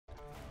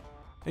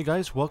Hey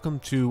guys, welcome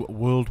to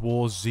World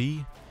War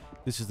Z.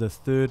 This is the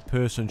third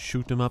person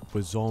shoot 'em up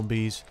with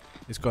zombies.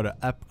 It's got an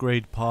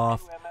upgrade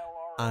path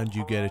and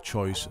you get a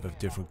choice of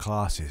different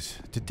classes.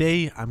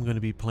 Today I'm going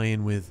to be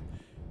playing with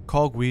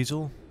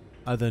Cogweasel,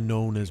 other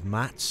known as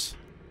Mats,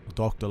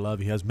 Dr. Love,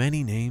 he has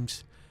many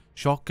names,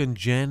 Shotgun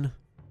Jen,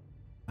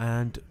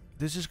 and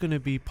this is going to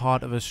be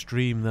part of a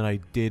stream that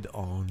I did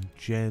on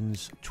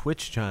Jen's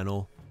Twitch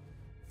channel,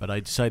 but I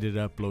decided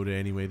to upload it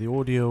anyway. The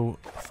audio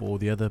for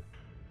the other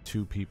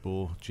two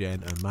people,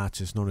 Jen and Mats,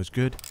 is not as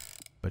good,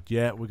 but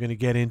yeah, we're gonna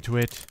get into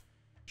it.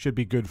 Should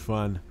be good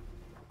fun.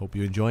 Hope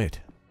you enjoy it.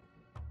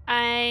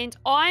 And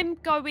I'm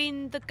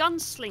going the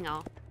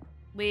Gunslinger,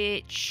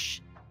 which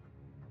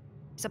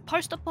is a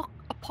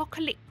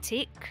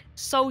post-apocalyptic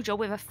soldier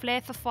with a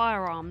flair for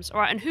firearms.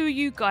 Alright, and who are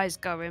you guys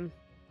going?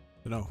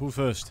 No, who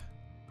first?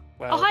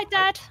 Well, oh, hi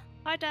Dad.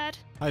 Hi Dad.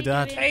 Hi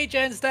Dad. Hey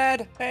Jen's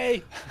dad.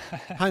 Hey.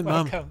 Hi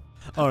Mum.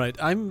 Alright,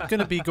 I'm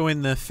gonna be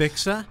going the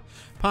Fixer.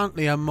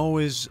 Apparently I'm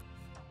always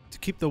to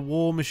keep the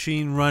war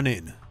machine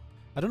running.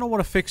 I don't know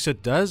what a Fixer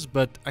does,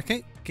 but I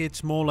think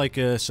it's more like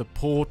a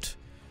support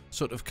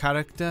sort of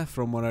character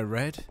from what I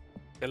read.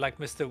 You're like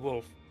Mr.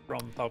 Wolf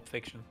from Pulp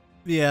Fiction.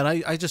 Yeah,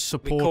 I just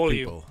support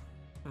people.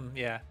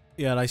 Yeah.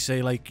 Yeah, I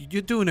say like,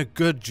 you're doing a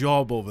good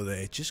job over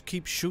there. Just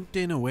keep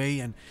shooting away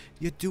and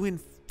you're doing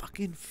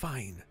fucking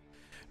fine.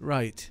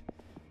 Right.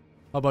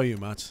 How about you,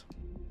 Matt?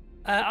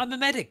 I'm a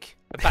medic,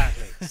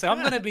 apparently. So I'm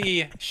going to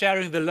be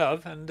sharing the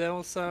love and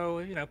also,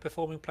 you know,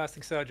 performing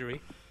plastic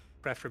surgery,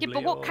 preferably. Yeah,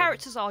 but what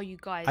characters are you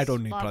guys? I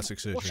don't need plastic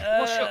surgery.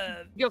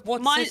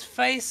 What's his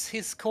face?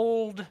 He's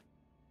called...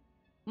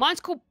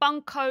 Mine's called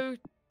Bunko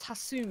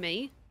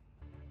Tasumi.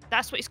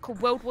 That's what it's called.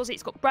 World War Z.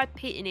 It's got Brad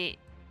Pitt in it.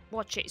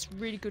 Watch it. It's a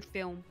really good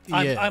film.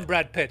 Yeah. I'm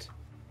Brad Pitt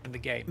in the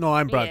game. No,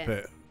 I'm Brad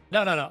Pitt.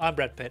 No, I'm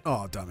Brad Pitt.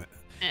 Oh, damn it.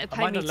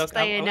 Pay me to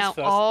stay here now.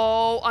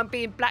 Oh, I'm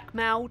being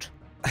blackmailed.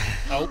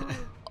 Oh.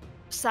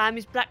 Sam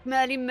is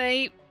blackmailing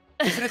me.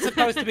 Isn't it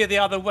supposed to be the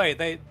other way?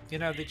 The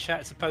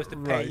chat's supposed to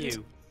pay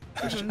you.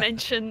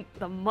 Mention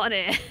the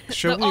money.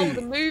 Oh,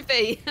 the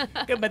movie.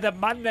 Give me the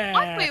money.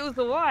 I thought it was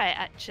alright,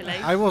 actually.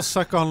 I will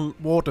suck on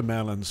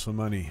watermelons for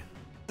money.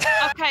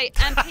 Okay,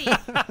 and Pete.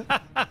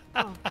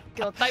 Oh,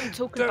 God, they were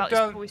talking about this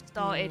before we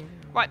started.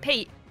 Right,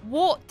 Pete,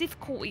 what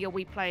difficulty are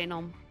we playing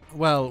on?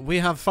 Well, we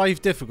have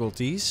 5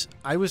 difficulties.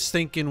 I was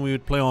thinking we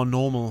would play on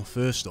normal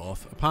first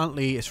off.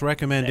 Apparently, it's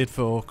recommended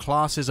for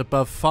classes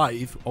above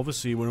 5.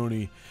 Obviously, we're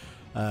only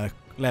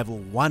level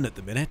 1 at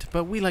the minute,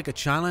 but we like a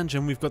challenge,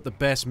 and we've got the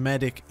best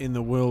medic in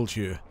the world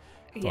here,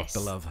 Yes.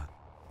 Dr. Love.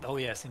 Oh,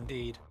 yes,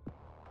 indeed.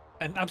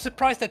 And I'm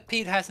surprised that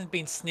Pete hasn't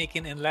been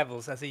sneaking in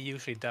levels as he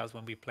usually does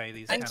when we play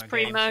these kind of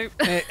Primo.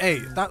 games. Hey,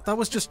 that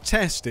was just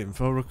testing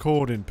for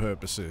recording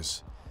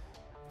purposes.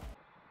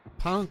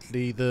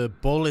 Apparently, the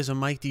bull is a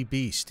mighty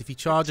beast. If he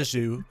charges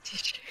you,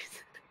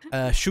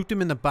 shoot him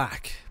in the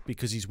back,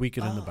 because he's weaker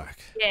in the back.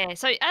 Yeah,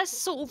 so as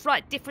sort of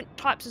like different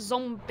types of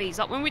zombies,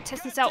 like when we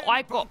test this out,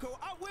 I got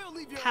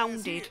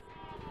pounded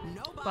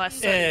by a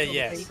certain zombie.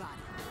 Yes.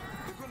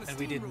 And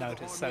we didn't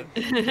notice, so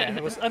yeah,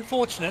 it was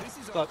unfortunate,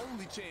 but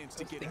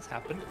things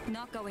happen.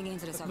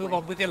 Let's move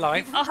on with your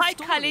life. Oh, hi,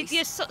 Khalid.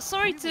 Yes,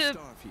 sorry to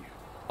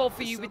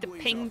bother you with the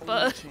ping,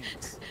 but...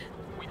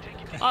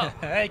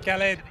 Hey,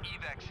 Khalid.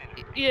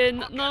 Yeah,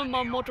 none of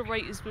my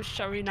moderators was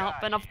showing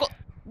up, and I've got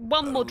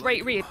one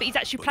moderator here, but he's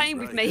actually playing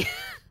with me.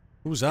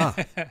 Who's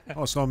that?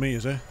 Oh, it's not me,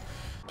 is it?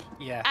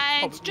 Yeah.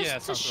 And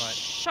just to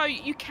show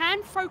you, you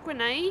can throw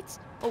grenades.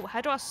 Oh,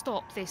 how do I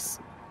stop this?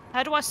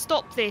 How do I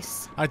stop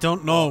this? I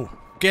don't know.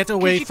 Get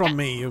away from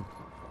me,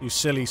 you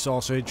silly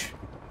sausage.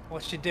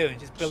 What's she doing?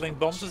 She's building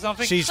bombs or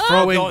something? She's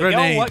throwing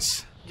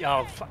grenades.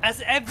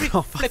 As every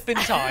flipping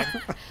time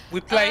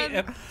we play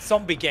a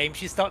zombie game,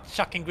 she starts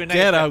chucking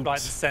grenades right in the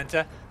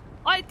centre.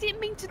 I didn't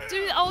mean to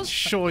do that. I was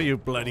sure you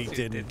bloody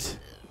didn't.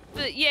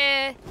 But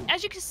yeah,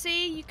 as you can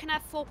see, you can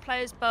have 4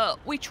 players, but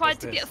we tried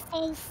to get a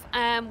 4th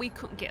and we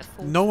couldn't get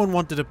a 4th. No one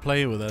wanted to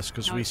play with us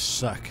because we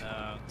suck.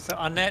 So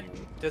Annette,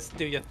 just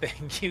do your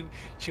thing.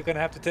 You're gonna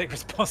have to take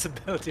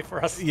responsibility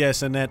for us.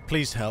 Yes, Annette,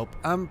 please help.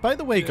 By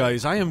the way,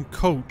 guys, I am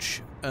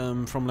Coach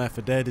from Left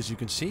 4 Dead, as you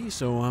can see.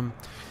 So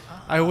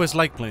I always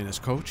like playing as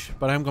Coach,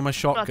 but I haven't got my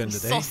shotgun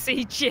today.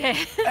 Sausage, yeah.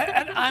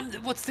 and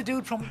what's the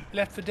dude from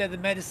Left 4 Dead, the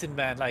medicine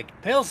man? Like,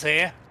 Pills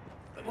here.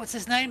 What's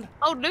his name?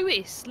 Oh,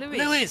 Lewis.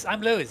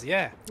 I'm Lewis,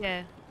 yeah.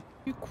 Yeah.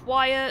 You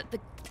quiet the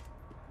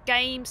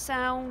game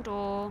sound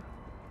or...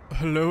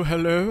 Hello,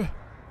 hello.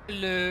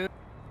 Hello.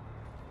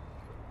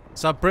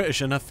 Is that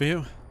British enough for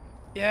you?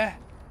 Yeah.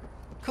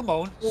 Come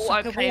on,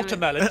 suck a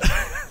watermelon.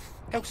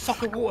 Go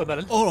suck a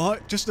watermelon.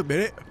 Alright, just a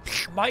minute.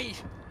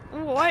 Mate.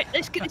 Alright,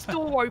 let's get this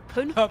door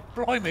open.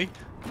 Blimey.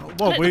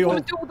 Well, we all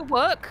do all the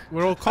work.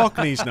 We're all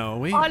cockneys now, are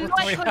we? I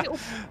like her little...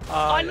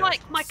 I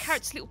like my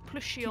carrot's little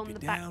plushie on the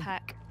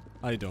backpack.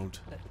 I don't.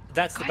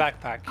 That's the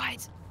backpack.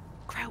 Guys,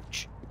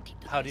 crouch.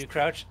 How do you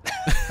crouch?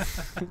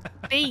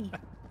 B.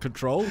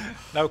 Control?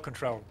 No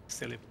control.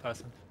 Silly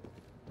person.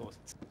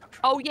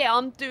 Oh yeah,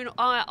 I'm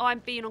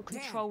being on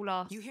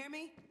controller. You hear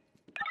me?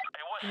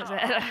 Hey,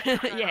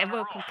 Yeah,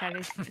 welcome,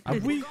 Kelly.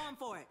 Have we? Going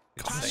for it.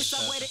 Gosh,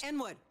 Subway to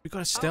Inwood. we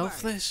gotta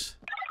stealth this.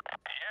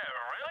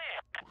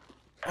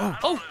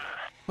 Oh,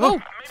 Oh,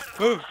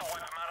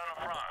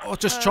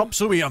 just chop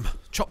suey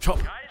Chop.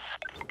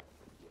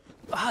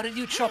 How did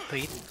you chop,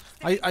 Pete?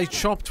 I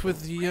chopped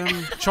with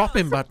the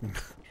chopping button.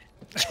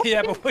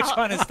 Yeah, but which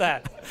one is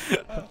that?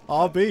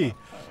 RB.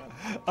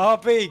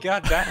 RB,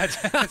 god damn it.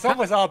 It's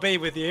always RB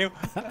with you.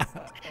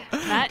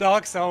 Matt,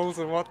 Dark Souls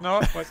and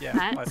whatnot, but yeah.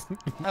 Matt?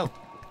 Oh.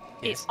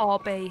 it's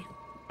RB.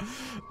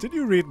 Did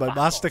you read my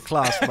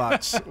masterclass,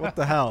 Mats? What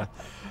the hell?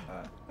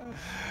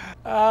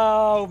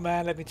 Oh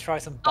man, let me try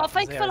some Oh, buttons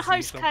thank you here for the as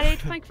host, usual. Kelly.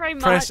 Thank you very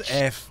much. Press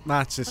F.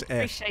 Mats is F.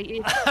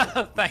 Appreciate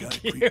it.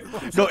 Thank you.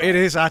 No, it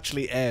is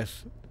actually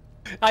F.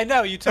 I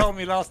know, you told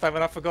me last time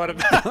and I forgot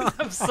about it.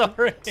 I'm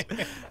sorry.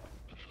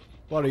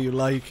 What are you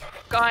like?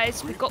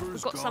 Guys, we've got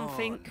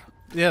something.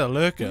 Yeah, the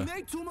lurker.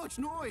 Make too much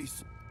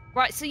noise.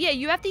 Right, so yeah,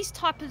 you have these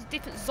type of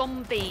different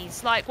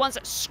zombies, like ones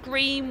that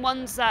scream,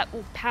 ones that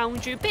will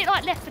pound you, a bit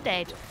like Left 4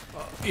 Dead.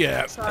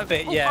 Yeah. So, A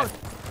bit, yeah.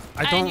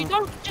 I And you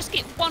don't. don't just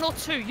get one or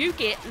two, you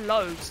get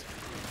loads.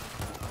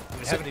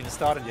 We haven't even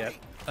started yet.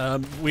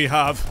 We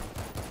have.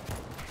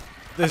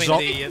 The I mean, zo-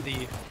 the alright,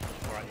 yeah.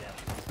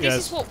 This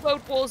Yes. is what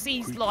World War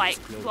Z's like.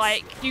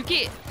 Like, you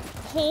get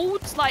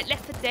hordes like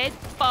Left 4 Dead,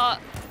 but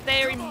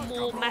they're in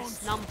more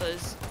mass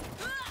numbers.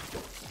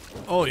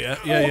 Oh yeah.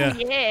 Oh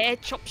yeah,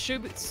 chop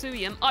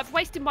suey 'em. I've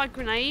wasted my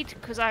grenade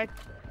because I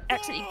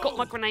accidentally got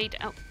my grenade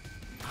out.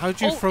 How'd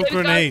you Oh, throw there we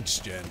go. grenades,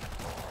 Jen?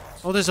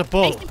 Oh, there's a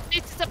bull.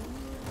 This is a,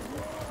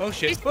 Oh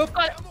shit. this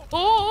guy,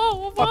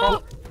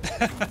 oh,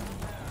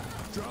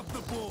 Drop the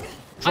bull.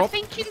 I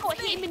think you got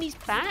hit him in his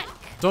back.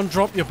 Don't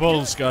drop your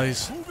bulls,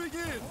 guys. Moving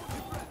in.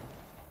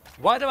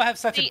 Why do I have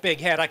such a The- big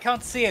head? I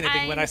can't see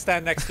anything when I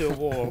stand next to a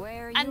wall.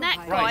 And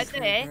that guy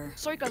there,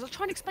 sorry guys, I'm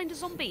trying to explain the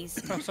zombies.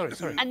 Oh,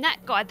 sorry. And that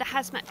guy, the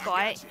hazmat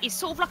guy, is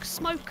sort of like a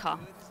smoker.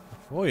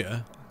 Oh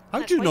yeah.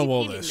 How'd That's you why know you're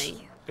all killing this?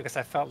 me. Because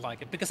I felt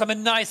like it. Because I'm a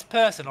nice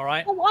person,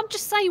 alright? Oh, I'm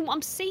just saying what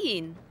I'm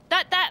seeing.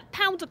 That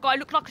pounder guy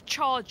looked like a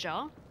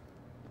charger.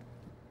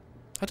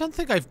 I don't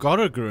think I've got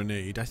a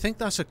grenade. I think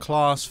that's a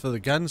class for the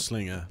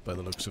gunslinger, by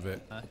the looks of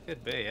it.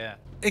 Could be, yeah.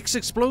 It's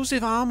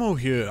explosive ammo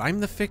here. I'm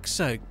the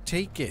fixer.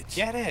 Take it.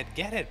 Get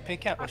it.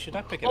 Pick up. Or should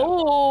I pick it up?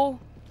 Oh,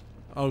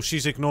 Oh,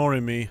 she's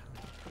ignoring me.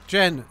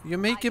 Jen, you're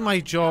making my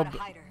job,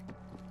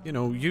 you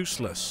know,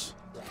 useless.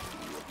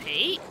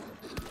 Pete,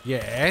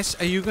 Yes,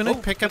 are you gonna Oh,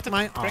 pick what up the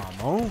my frick?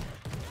 ammo?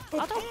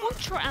 I don't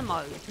want your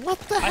ammo. What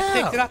the I hell?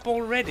 picked it up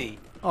already.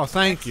 Oh,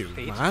 thank you,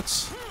 Pete.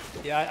 Matt.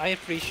 Yeah, I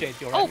appreciate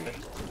your Oh.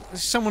 effort.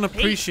 Someone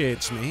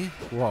appreciates me.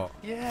 What?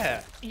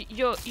 Yeah.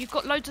 You've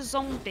got loads of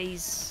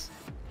zombies.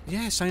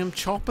 Yes, I am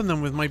chopping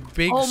them with my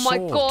big Oh my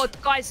sword. god,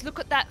 guys, look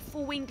at that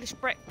full English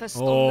breakfast.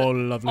 Oh,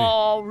 on the... lovely.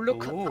 Oh,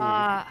 look Ooh, at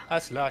that.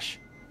 that's lush.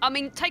 I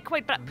mean, take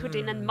away black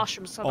pudding and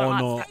mushrooms. So I Oh, don't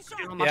no. like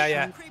black pudding or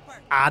Yeah. mushrooms.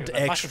 Add Yeah, the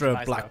mushrooms extra are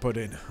nice, black though.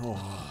 pudding.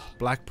 Oh,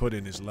 black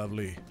pudding is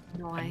lovely.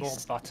 And more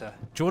Nice. butter.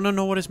 Do you want to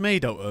know what it's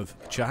made out of,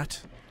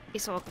 chat?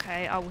 It's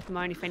okay. I would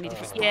moan if any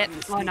different. Yeah,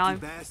 I know.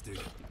 Bastard.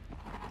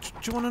 Do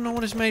you want to know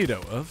what it's made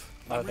out of?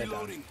 No, they don't.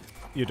 Reloading.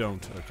 You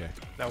don't? Okay.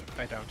 No,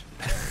 I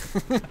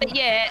don't. But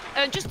yeah,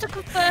 just to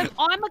confirm,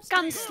 I'm a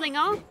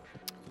gunslinger.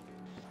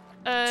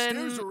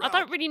 Stairs are I don't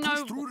out. really Push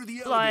know through to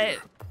the like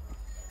elevator.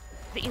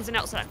 the ins and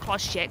outs of that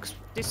class yet. 'Cause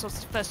this was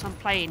the first time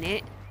playing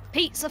it.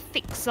 Pete's a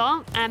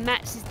fixer and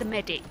Matt's is the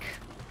medic.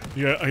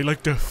 Yeah, I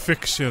like to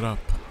fix it up.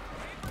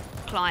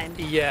 Climb.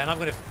 Yeah, and I'm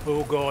gonna.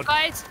 Oh god.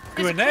 Guys,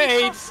 there's a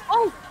Grenades! creeper.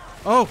 Oh,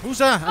 Oh, who's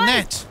that? Hi.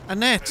 Annette!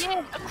 Annette! yeah,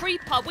 a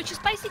creeper, which is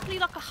basically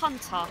like a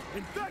hunter.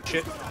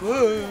 Shit.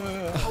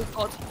 Oh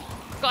god,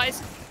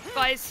 guys.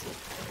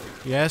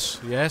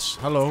 Yes,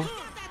 hello.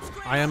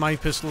 I am my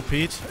pistol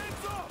Pete.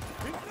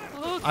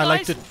 Oh, I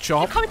like guys, to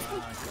chop. they're coming to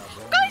me.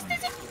 Guys,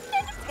 there's a.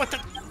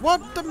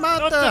 What the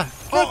matter?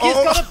 Look, he's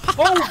got a.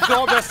 Oh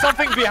god, there's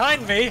something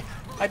behind me.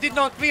 I did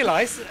not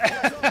realize.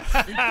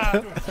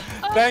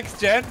 Thanks,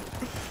 Jen.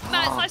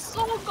 Matt, I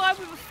saw a guy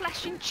with a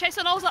flashing chest,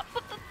 and I was like,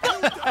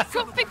 I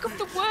couldn't think of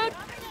the word.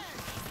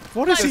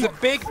 What is There's he? a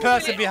big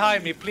person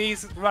behind me.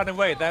 Please run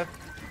away. That's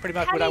pretty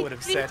much what I Khalid, would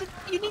have you need said.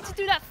 You need to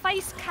do that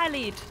face,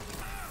 Khalid.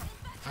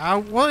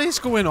 What is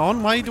going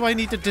on? Why do I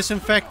need to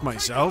disinfect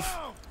myself?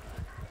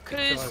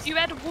 Because you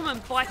had a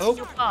woman biting Oh.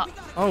 your butt.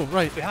 Oh,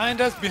 right. Behind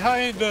us.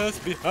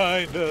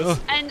 Oh.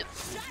 And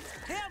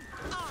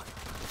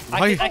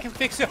Why? I can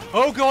fix it.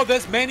 Oh god,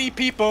 there's many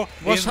people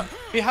What's in-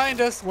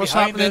 behind us. What's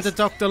behind happening us. to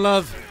Dr.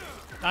 Love?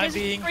 I'm there's a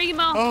being.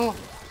 screamer. Oh,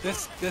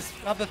 there's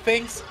other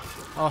things.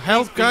 Oh,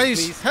 help, Please,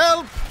 guys! please.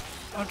 Help!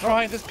 I'm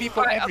trying. There's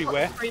people Right, I've got the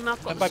everywhere. screamer,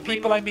 I've got And the by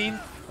people, screamer. I mean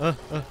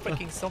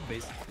freaking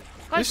zombies.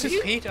 Guys, this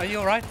you, Pete, are you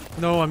alright?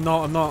 No, I'm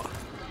not.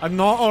 I'm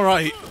not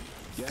alright.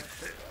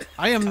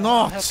 I am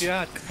not. Help you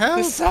out. Help!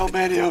 There's so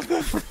many of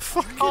them.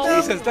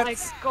 oh Jesus, my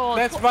let's- god.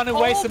 let's run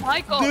away Oh some-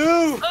 my god.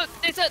 No.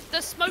 There's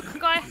the smoker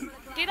guy.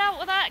 Get out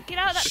of that. Get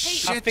out of that, Pete.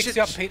 Shit. I'll fix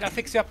you up, Pete. I'll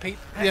fix you up, Pete.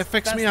 Yeah,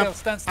 fix Stand me still, up.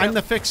 Stand still. I'm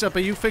the fixer,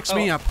 but you fix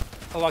me Oh. up.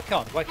 Oh, I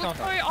can't. Why Look can't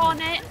through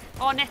I?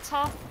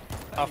 Arnetta.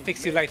 I'll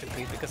fix you later,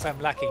 Pete, because I'm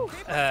lacking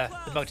the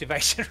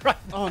motivation right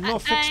now. Oh no,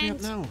 fix me up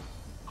And- now.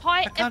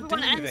 Hi can't do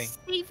everyone, and anything.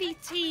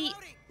 CVT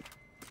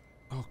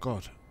Oh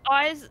god.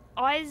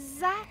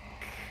 Isaac.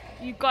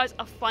 You guys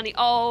are funny.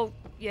 Oh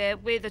yeah,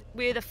 we're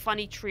the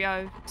funny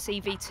trio.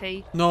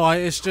 CVT. No,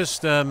 it's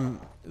just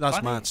that's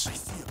Funny? Matt's.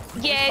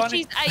 Yeah,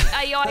 funny. she's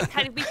AI.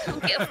 We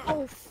couldn't get a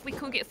fourth. We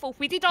couldn't get a fourth.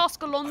 We did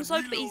ask Alonso,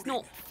 but he's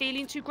not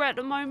feeling too great at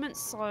the moment.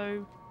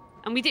 So,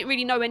 and we didn't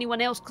really know anyone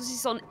else because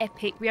he's on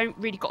Epic. We haven't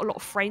really got a lot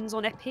of friends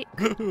on Epic.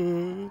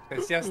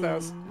 It's just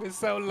us. We're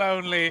so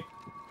lonely.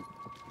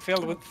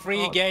 Filled with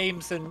free God.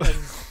 games and Where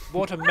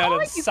watermelon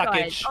are you guys?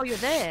 suckage. Oh, you're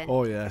there.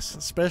 Oh yes,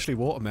 especially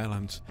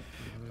watermelons.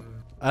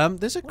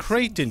 There's a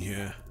crate in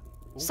here.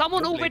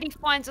 Someone lovely. already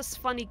finds us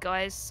funny,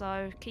 guys.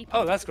 So keep. Oh,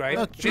 on. that's great.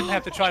 Oh, Didn't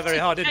have to try very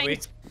hard, did we?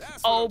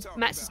 Oh,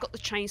 Matt's has got the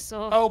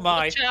chainsaw. Oh,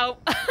 my. Watch out.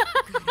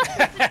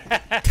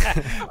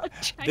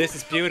 This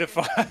is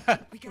beautiful.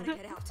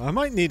 I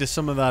might need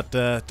some of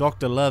that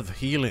Dr. Love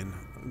healing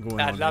going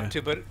on I'd love here.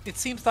 to, but it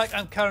seems like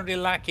I'm currently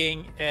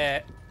lacking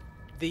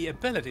the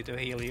ability to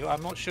heal you.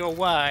 I'm not sure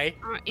why.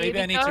 Alright, Maybe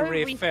here I we need to go.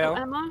 refill.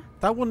 Ammo.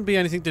 That wouldn't be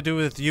anything to do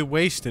with you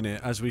wasting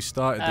it as we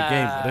started the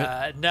game,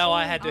 would it? No,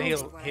 I had to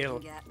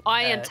heal.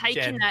 I am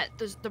taking Jen.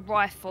 the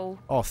rifle.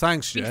 Oh,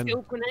 thanks, Jen.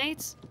 Refill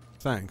grenades.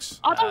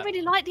 Thanks. I don't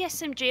really like the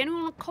SMG.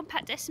 Anyone want a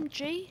compact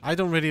SMG? I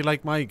don't really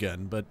like my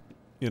gun, but,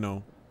 you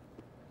know.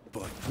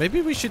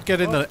 Maybe we should get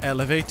in the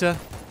elevator.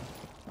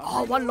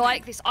 Oh, I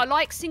like this. I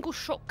like single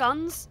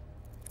shotguns.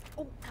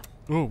 Oh,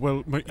 Oh,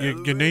 well,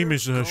 your name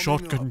is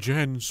Shotgun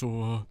Jen,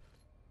 so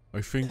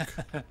I think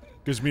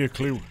gives me a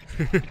clue.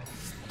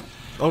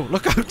 Oh,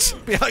 look out!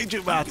 Behind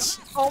you, Mats!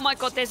 oh my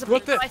God, there's a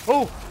What big the? guy.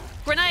 Oh,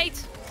 Grenade!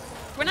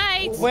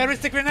 Grenade! where is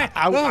the grenade?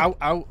 Ow, Oh.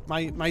 ow,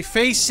 ow. My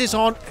face is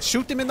on.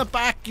 Shoot him in the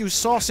back, you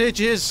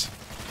sausages!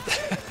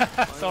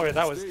 Sorry,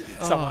 that was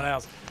someone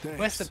else.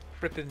 Where's the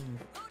frippin'...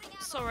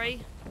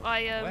 Sorry,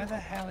 Where the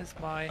hell is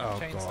my Oh,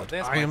 chainsaw? God.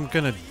 There's I my... am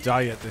gonna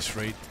die at this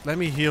rate. Let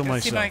me heal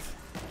You see myself.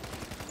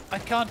 I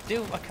can't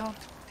heal you.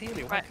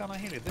 Why Right. can't I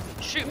heal you? This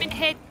is... Shoot him in the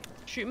head.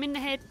 Shoot him in the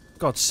head.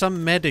 God,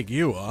 some medic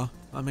you are.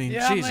 I mean,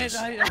 Yeah, Jesus.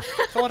 mate, I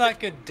thought I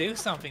could do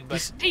something,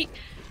 but...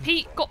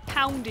 Pete got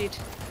pounded.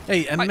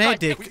 Hey, a Right,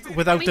 medic guys,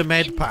 without we a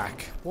med in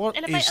pack. What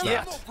is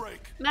elevator? that?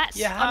 Matt,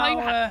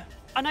 Yeah,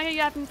 I know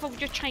you have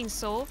involved with your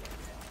chainsaw.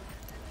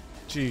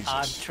 Jesus.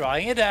 I'm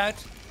trying it out.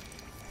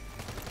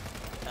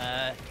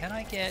 Can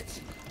I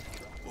get...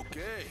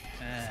 Okay.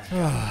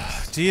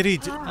 Dearie,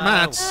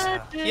 Mats,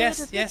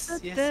 Yes.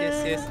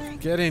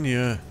 get in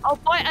here. Oh,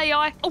 by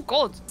AI. Oh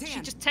God, she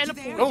just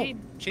teleported Oh, in.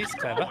 she's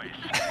clever.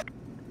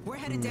 We're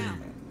headed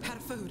down. Out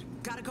of food.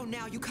 Gotta go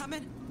now. You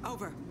coming?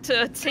 Over.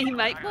 To a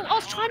teammate. Well, I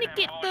was trying to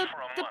get the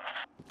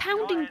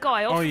pounding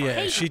guy off. Oh yeah,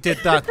 Hey. she did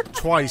that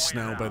twice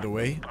now, by the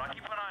way.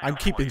 I'm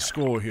keeping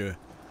score here.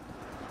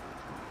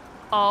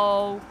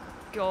 Oh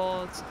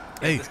God.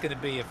 Hey. There's going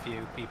to be a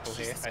few people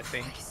here, I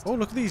think. Oh,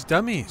 look at these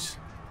dummies.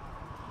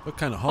 Look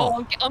kind of Oh,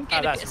 hot. I'm getting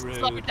a bit that's of rude.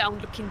 slow down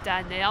looking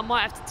down there. I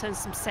might have to turn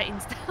some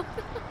settings down.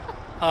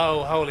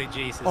 Oh, holy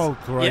Jesus. Oh,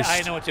 Christ. Yeah,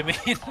 I know what you mean.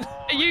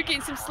 Are you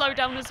getting some slow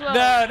down as well?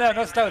 No,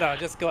 not slow down. I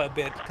just got a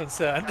bit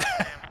concerned.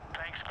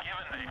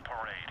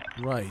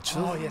 Right.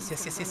 So Oh, yes.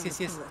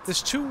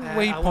 there's two I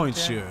waypoints want,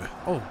 here.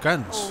 Oh,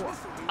 guns.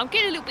 Oh, I'm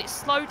getting a little bit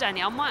slow down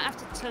here. I might have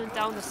to turn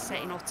down a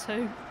setting or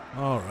two.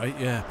 All right,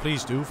 yeah,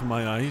 please do for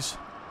my eyes.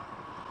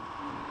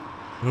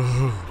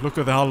 Look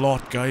at that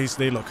lot, guys.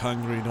 They look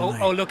hungry, don't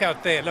they? Oh, look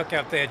out there,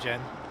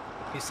 Jen.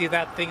 You see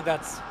that thing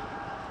that's...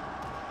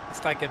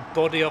 It's like a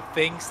body of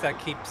things that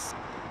keeps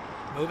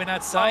moving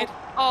outside?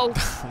 Oh.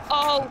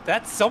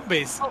 That's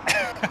zombies.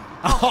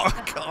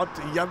 Oh, God.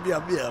 Yum,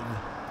 yum, yum.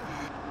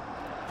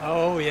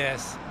 Oh,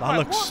 yes. That Right,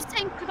 looks, what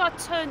setting could I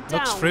turn down?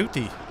 looks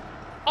fruity.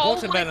 Oh my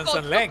Watermelons God,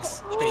 and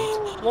legs, look,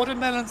 Pete.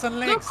 Watermelons and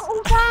Look legs. at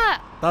all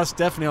that. That's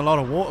definitely a lot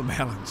of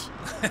watermelons.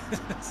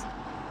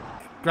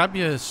 Grab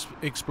your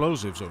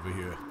explosives over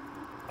here.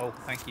 Oh,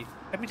 thank you.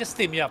 Let me just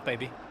steam you up,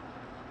 baby.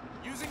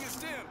 Using a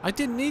stim. I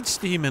didn't need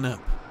steaming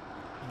up.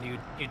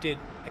 You did,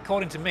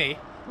 according to me.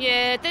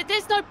 Yeah,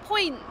 there's no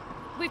point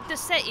with the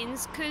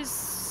settings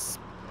because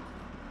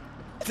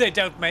They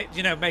don't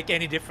make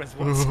any difference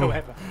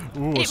whatsoever.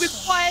 Ooh, it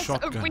requires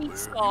shotgun. a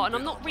restart, and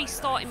I'm not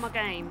restarting my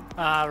game.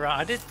 Ah, right.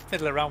 I did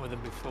fiddle around with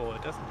them before.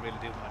 It doesn't really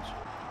do much.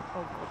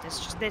 Oh God, there's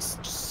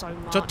just so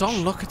much. Just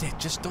don't look at it.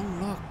 Just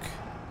don't look.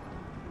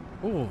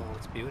 Oh. Oh,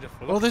 it's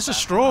beautiful. Oh, Look there's at a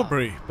that.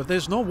 strawberry, but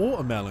there's no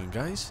watermelon,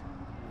 guys.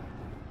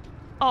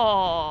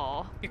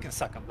 Oh, You can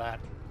suck on that.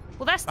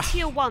 well that's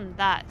tier 1.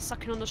 That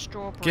sucking on the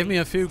strawberry. Give me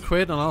a few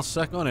quid and I'll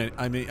suck on it.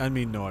 I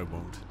mean, no, I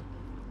won't.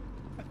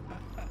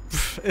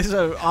 It's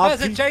a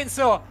There's a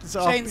chainsaw! It's a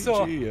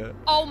Chainsaw! RPG, yeah.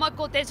 Oh my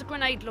God, there's a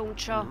grenade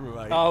launcher.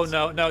 Right. Oh,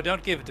 no,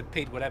 don't give it to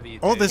Pete, whatever you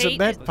do. Oh, there's a Pete,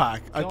 med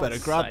pack. I God's better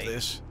grab sake.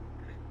 this.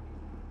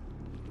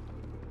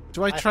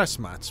 Do I trust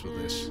Mats with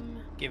this?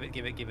 Give it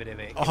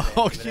away.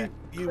 Oh, give it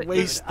you Quick,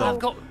 waste I've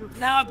them.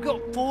 I've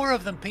got 4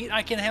 of them, Pete.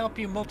 I can help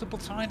you multiple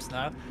times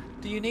now.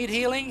 Do you need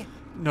healing?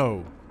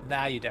 No.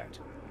 Nah, you don't.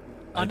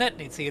 Annette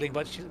needs healing,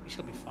 but she'll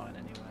be fine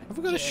anyway. Have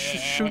we got to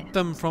shoot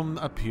them from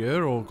up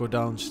here or go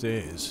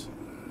downstairs?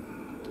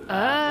 Well,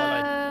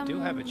 I do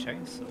have a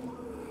chainsaw.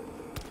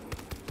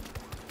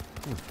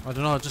 I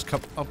don't know.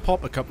 I'll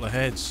pop a couple of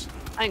heads.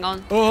 Hang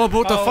on. Oh,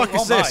 what the fuck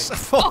is my.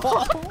 this?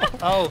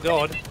 Oh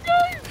god.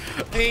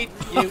 Pete,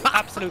 you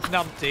absolute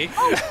numpty.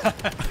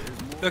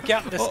 Look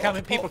out, there's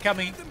coming, people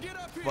coming.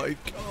 My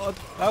God!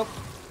 Oh,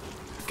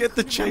 Get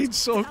the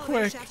chainsaw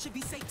quick! Shaft should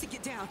be safe to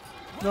get down.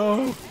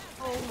 No!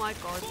 Oh my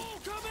god.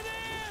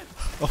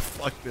 Oh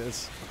fuck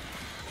this!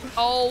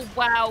 Oh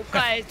wow,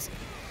 guys.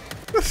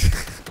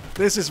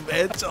 This is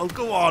mental.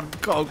 Go on,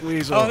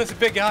 Cogweasel. oh, there's a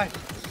big guy.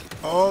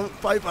 Oh,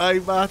 bye bye,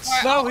 Matt.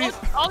 Right, No,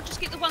 I'll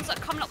just get the ones that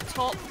are coming up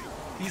top.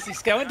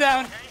 He's going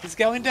down. He's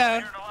going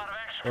down.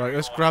 Right,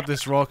 let's grab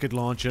this rocket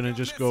launcher and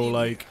just go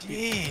like,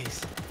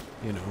 Jeez.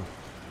 you know.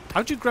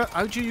 How'd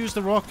you use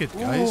the rocket,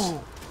 guys? Ooh,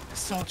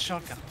 assault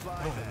shotgun.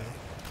 Oh,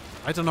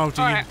 I don't know.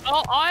 Do Alright, you?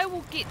 I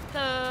will get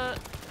the.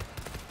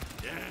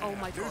 Oh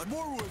my There's god.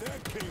 more where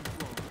that came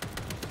from.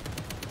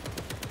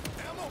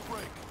 Ammo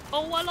break.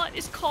 Oh, I like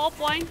this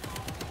carbine.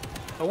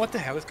 oh, what the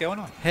hell is going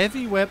on?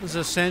 Heavy weapons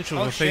are essential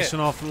Oh, for shit. facing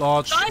off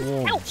large Guys,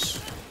 swarms.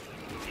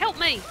 Help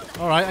me.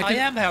 All right, I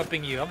am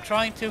helping you. I'm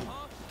trying to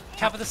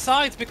cover the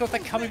sides because they're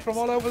coming from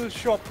all over the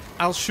shop.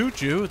 I'll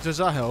shoot you. Does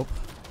that help?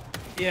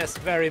 Yes,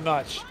 very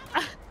much.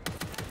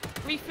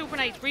 Refill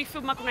grenades.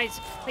 Refill my grenades,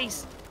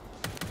 please.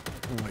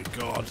 Oh my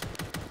God!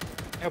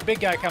 Oh, big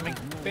guy coming.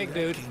 Big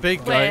dude.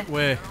 Big guy,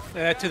 where?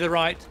 To the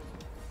right.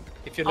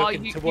 If you're Oh,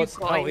 looking you towards...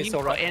 got Oh, him, he's you got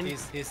alright. him.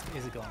 He's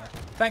a goner.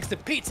 Thanks to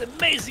Pete's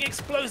amazing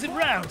explosive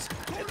rounds.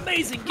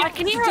 Amazing I gift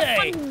can hear a today.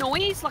 funny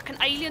noise, like an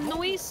alien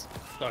noise.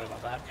 Sorry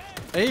about that.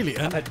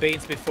 Alien? I've had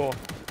beans before.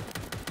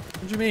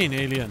 What do you mean,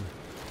 alien?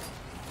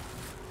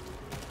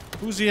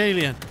 Who's the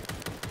alien?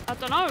 I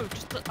don't know,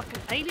 just like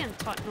an alien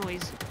type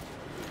noise.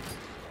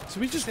 So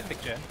we just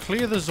Pacific Jet.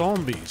 clear the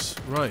zombies,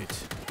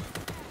 right?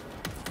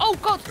 Oh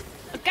god,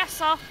 a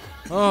gasser.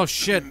 Oh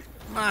shit,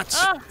 Matt!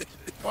 Ah,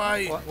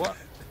 Why? What?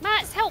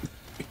 Matt, help.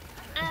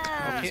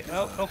 Ah. Okay,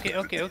 oh,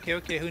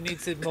 okay. Who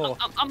needs it more?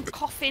 I'm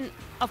coughing.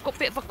 I've got a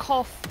bit of a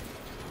cough.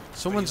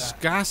 Someone's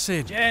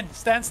gassing. Jen,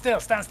 stand still,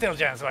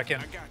 Jen, so I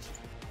can...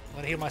 I'm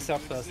gonna heal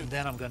myself first, and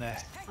then I'm gonna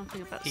I'm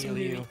thinking about heal some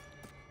you.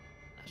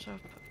 So-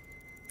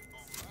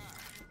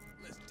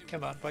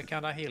 Come on, why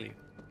can't I heal you?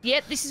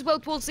 Yep, this is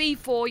World War Z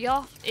for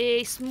ya.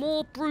 It's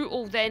more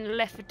brutal than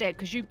Left 4 Dead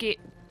because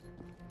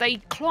they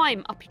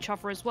climb up each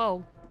other as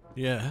well.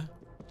 Yeah.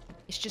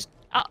 It's just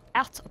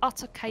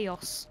utter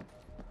chaos.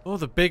 Oh,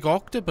 the big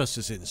octopus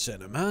is in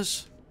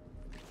cinemas.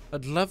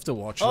 I'd love to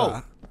watch Oh.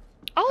 that.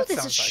 Oh, That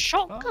there's a sounds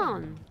like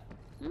shotgun.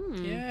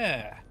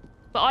 Yeah.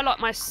 But I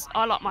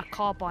like my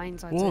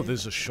carbines. I Oh, do.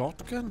 there's a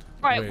shotgun.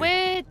 Right, Wait.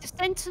 we're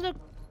descend to the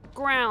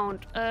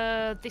ground.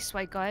 This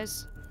way,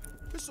 guys.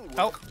 This'll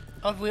work.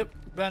 Oh, we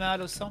ran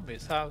out of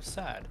zombies. How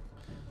sad.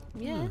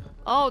 Yeah.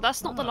 Oh,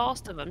 that's not the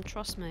last of them.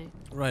 Trust me.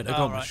 Right, I got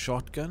my Alright.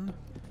 shotgun.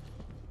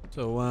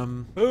 So,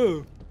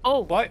 Oh. Oh,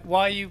 Why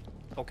are you...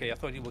 Okay, I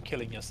thought you were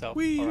killing yourself.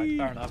 Whee! Alright,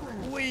 fair enough.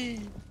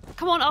 Whee!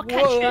 come on, I'll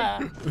catch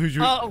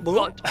you. Oh, Oh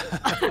god.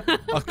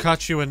 I'll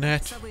catch you,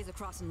 Annette. Subways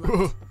across and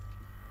left.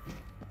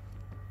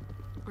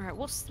 Alright,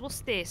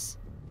 what's this?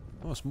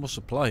 Oh, it's more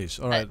supplies.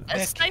 Alright. A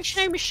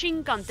stationary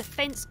machine gun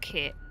defense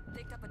kit.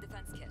 Picked up a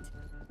defense kit.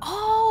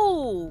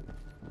 Oh,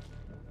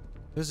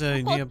 There's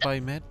a What nearby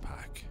med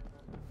pack.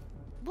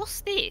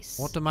 what's this?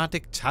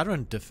 Automatic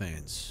Tarrant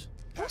defense.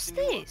 What's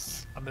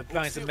this? I'm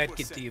applying some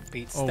medkit to you,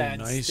 Pete. Oh,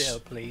 Stand nice. still,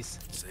 please.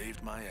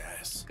 Saved my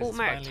ass. 'Cause it's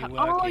Automatic finally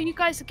oh, working. you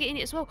guys are getting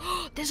it as well.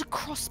 There's a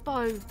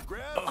crossbow.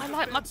 Grab I the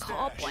like my fence dash.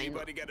 carbine.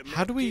 Anybody got a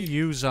How do we medkit?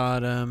 use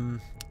our,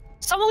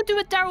 Someone do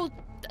a Daryl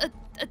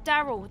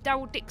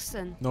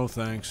Dixon. No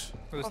thanks.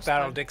 Who's Crossbow.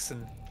 Daryl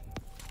Dixon?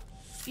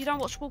 You don't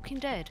watch Walking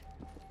Dead?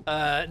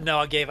 No,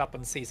 I gave up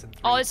on season 3.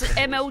 Oh, it's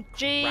an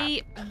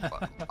MLG,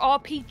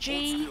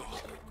 RPG.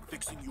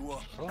 Fixing you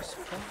up.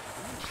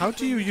 How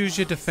do you use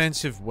your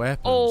defensive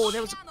weapons? Oh,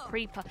 there was a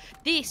creeper.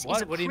 This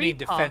is a What do you mean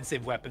creeper.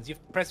 defensive weapons? You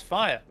press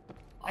fire.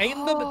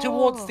 Aim them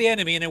towards the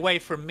enemy and away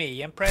from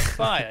me and press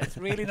fire. It's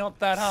really not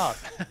that hard.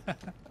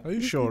 Are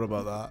you sure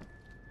about that?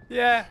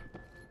 Yeah.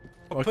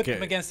 Or put Okay.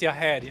 them against your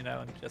head, you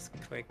know, and just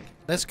click.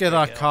 Let's get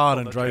our Trigger, car pull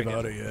and the drive trigger.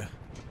 out of here.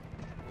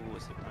 Ooh,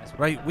 it's a nice one.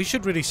 Right, we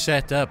should really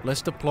set up.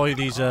 Let's deploy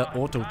these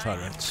auto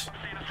turrets.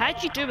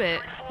 How'd you do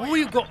it? Oh,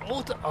 you got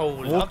auto.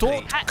 Oh, Auto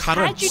lovely.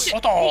 How'd you do,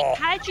 Auto.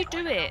 how'd you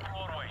do it?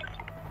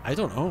 I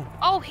don't know.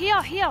 Oh,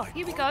 here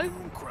we go.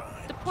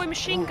 Deploy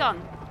machine gun.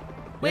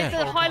 Where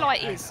Yeah. the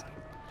highlight is.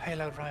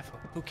 Payload rifle.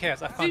 Who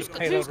cares? I found Who's a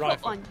payload got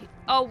rifle. one?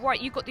 Oh,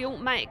 right, you got the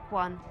automatic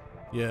one.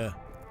 Yeah.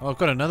 Oh, I've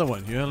got another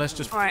one here. Let's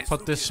just Alright.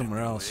 put this somewhere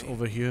else.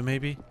 Over here,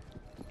 maybe.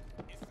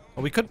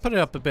 Or we could put it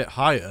up a bit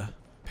higher.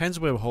 Depends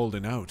where we're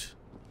holding out.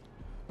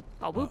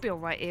 Oh, we'll be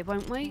alright here,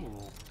 won't we?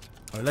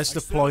 Alright, let's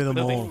deploy them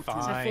We'll be all. There's a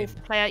fine.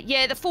 fourth player.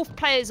 Yeah, the fourth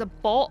player's a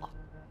bot.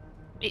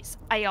 It's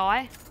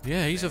AI.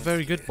 Yeah, he's a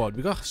very good bot.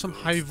 We got some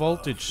high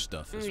voltage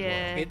stuff as well.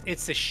 Yeah.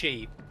 It's a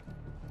sheep.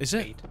 Is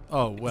it? Wait.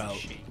 Oh, well.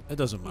 sheep. It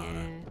doesn't Yeah.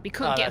 matter. We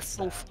couldn't Oh, get a that's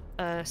fourth,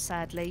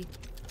 sadly.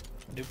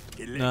 Nope.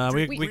 Nah,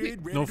 we We-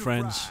 no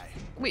friends.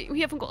 We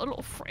haven't got a lot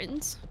of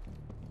friends.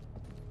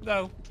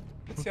 No,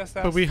 it's just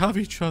us. But we have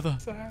each other.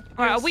 So,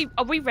 Right, yes.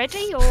 are we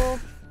ready or?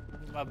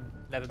 I've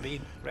never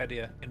been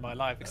readier in my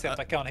life, except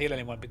I can't heal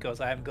anyone because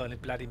I haven't got any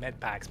bloody med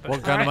packs. But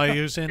What gun am I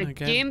using again?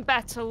 Begin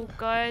battle,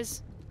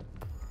 guys.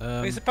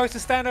 are you supposed to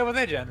stand over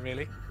there, Jen?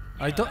 Really?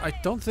 I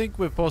don't think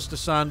we're supposed to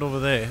stand over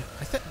there.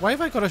 Why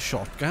have I got a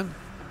shotgun?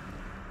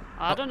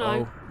 I don't know.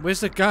 Uh-oh. Where's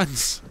the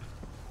guns?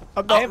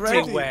 I'm not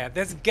Everywhere.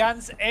 There's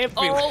guns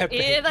everywhere. Oh, babe.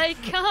 here they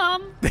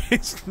come. ready.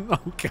 There's no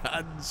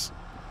guns.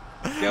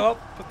 Go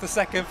up to the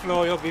second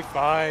floor, you'll be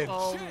fine.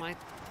 Oh my.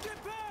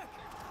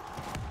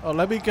 Oh,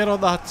 let me get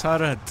on that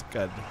turret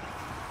gun.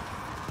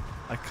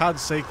 I can't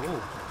say.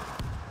 Ooh.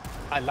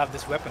 I love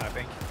this weapon, I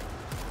think.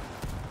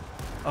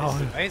 This Oh,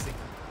 is amazing.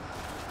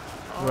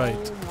 Right.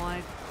 Oh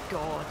my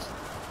god.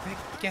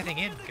 We're getting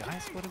in,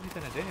 guys. What are we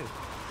going to do?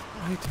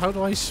 right, how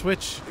do I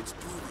switch?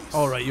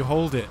 All right, you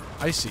hold it.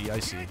 I see.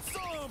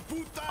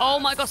 Oh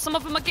my god, some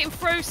of them are getting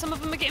through, some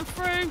of them are getting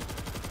through.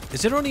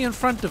 Is it only in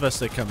front of us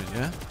they're coming,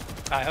 yeah?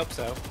 I hope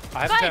so.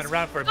 I haven't Guys, turned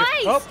around for a bit.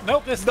 guys! Oh,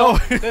 nope, there's No.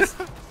 not. There's...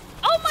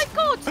 Oh my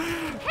god!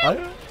 Help!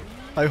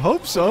 I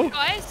hope so.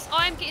 Guys,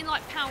 I'm getting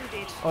like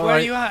pounded. All Where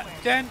right. are you at,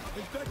 Jen?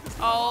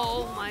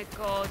 Oh my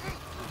god.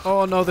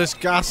 Oh no, there's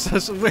gas.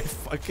 We're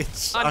fucking I'm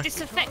stuck.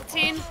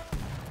 disinfecting.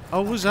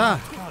 Oh, who's that?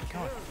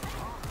 God.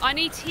 I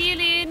need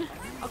healing.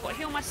 I've got to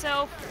heal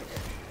myself.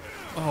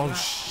 Oh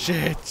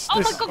shit. Oh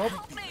This- my god!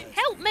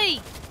 Help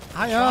me!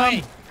 I Trying.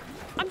 am.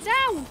 I'm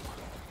down.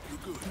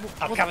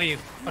 I'll cover you.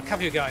 I'll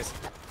cover you guys.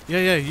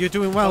 Yeah, you're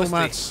doing well, Mostly.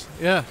 Mats.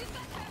 Yeah.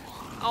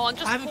 Oh, I'm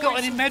just. I haven't got pouring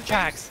any some- med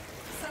packs.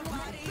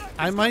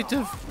 I might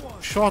have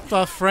shot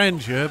our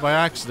friend here by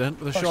accident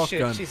with a Oh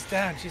shotgun. shit, she's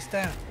down. She's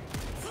down.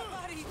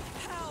 Somebody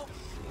help!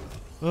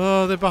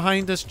 Oh, they're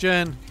behind us,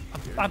 Jen.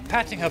 I'm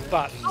patting her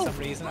butt for some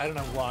reason. I don't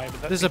know why.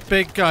 But There's a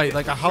big guy,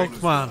 like a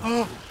Hulk man.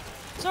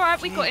 It's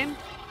alright, we got him.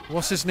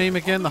 What's his name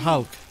again? The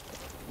Hulk.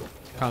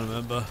 Can't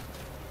remember.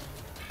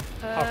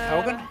 Hulk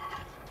Hogan?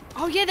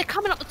 Oh yeah, they're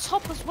coming up the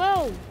top as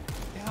well.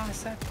 Yeah, I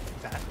said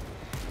that a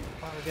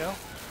while ago.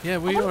 Yeah,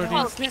 we Oh, already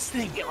well, was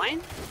listening.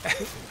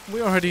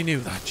 we already knew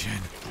that, Jen.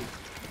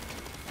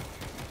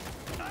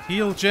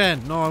 Heal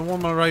Jen. No, I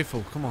want my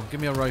rifle. Come on, give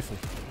me a rifle.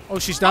 Oh,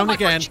 she's down Oh my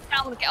again. God, she's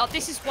down again. Oh,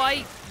 this is why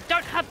you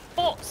don't have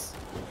bots.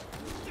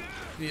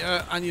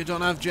 Yeah, and you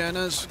don't have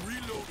Jennas.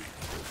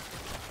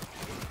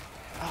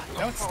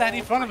 Don't stand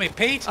in front of me,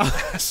 Pete.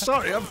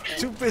 Sorry, I'm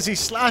too busy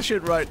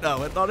slashing right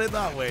now and not in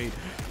that way.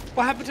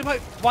 What happened to my?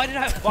 Why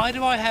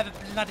do I have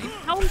a bloody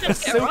How long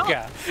does it up?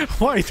 bazooka?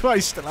 Why do I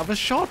still have a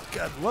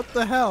shotgun? What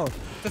the hell?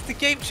 Does the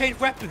game change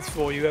weapons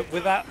for you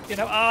without,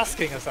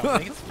 asking or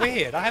something? It's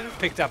weird. I haven't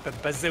picked up a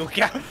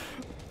bazooka.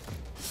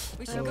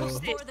 We should go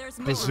before there's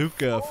more.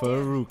 Bazooka,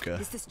 Faruka.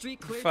 Is the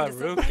street clear to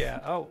the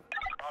Faruka. Oh,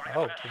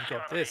 we've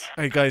got this.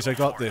 Hey guys, I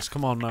got this.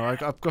 Come on now.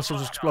 I've got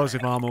some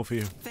explosive ammo for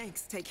you.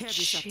 Thanks. Take care of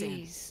yourself, Dan.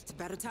 Jeez. It's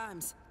better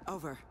times.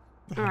 Over.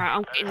 Alright,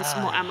 I'm getting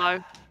some more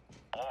ammo.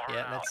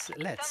 Yeah,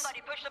 let's.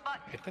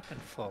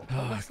 Equipment full. Oh,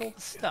 where's all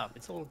the stuff?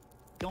 It's all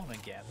gone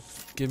again.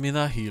 Give me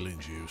that healing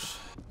juice.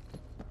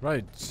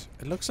 Right.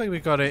 It looks like we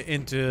gotta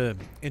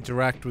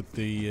interact with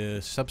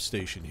the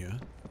substation here.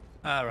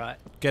 All right.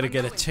 Gotta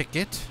get a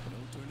ticket.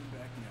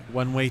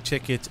 One-way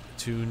ticket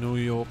to New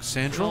York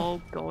Central.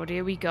 Oh god,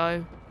 here we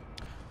go.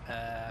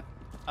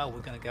 We're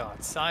gonna go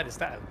outside. Is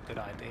that a good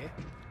idea?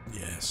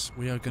 Yes,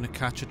 we are gonna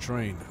catch a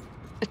train.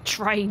 A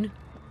train.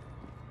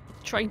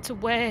 Train to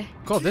where?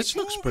 God, this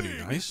looks pretty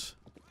nice.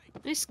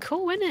 It's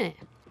cool, isn't it?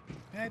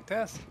 Yeah, it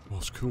does.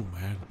 What's cool,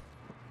 man?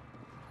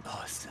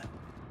 Awesome.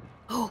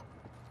 Oh,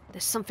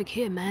 there's something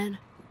here, man.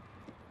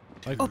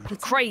 I- Open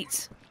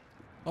crate.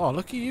 Oh,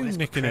 look at you Where's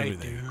nicking Craig,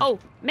 everything. dude? Oh,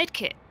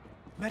 medkit.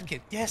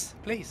 Medkit. Yes,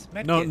 please.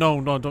 Medkit.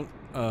 No, don't.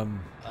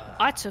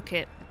 I took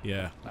it.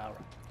 Yeah, All right.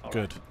 All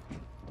good.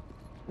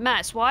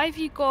 Mats, why have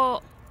you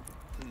got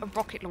a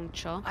rocket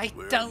launcher? I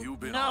Where have don't you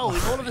been know. all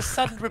It all of a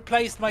sudden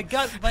replaced my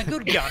good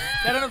gun.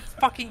 They're in a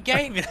fucking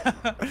game.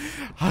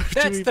 How do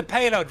That's we- the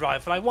payload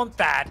rifle. I want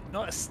that,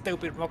 not a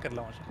stupid rocket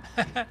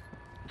launcher.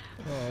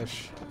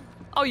 Gosh.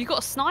 Oh, you got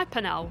a sniper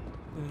now.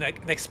 An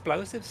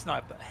explosive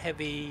sniper,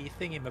 heavy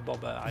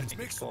thingy-mabobber, I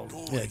think it's called.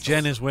 Yeah,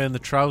 Jen is wearing the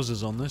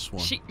trousers on this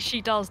one.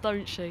 She does,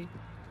 don't she?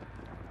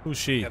 Who's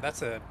she? Yeah,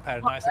 that's a pair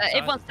of nice.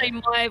 Everyone's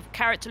saying my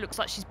character looks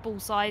like she's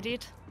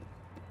bull-sided.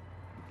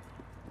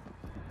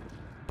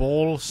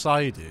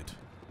 Ball-sided.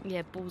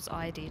 Yeah,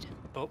 bull's-eyed.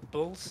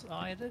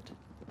 Bull's-eyed.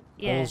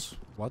 Yeah. Balls.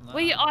 What? Well,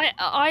 yeah,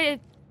 I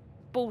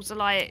balls are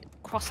like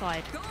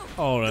cross-eyed.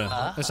 Oh,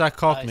 is that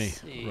Cockney? I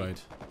see.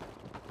 Right.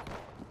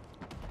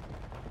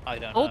 I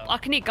don't Oh, know. I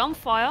can hear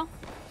gunfire.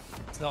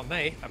 It's not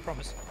me. I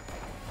promise.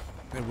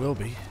 It will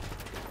be.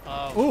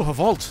 Oh, Oh, a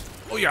vault.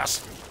 Oh,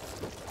 yes.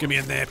 Give me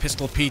in there,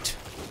 Pistol Pete.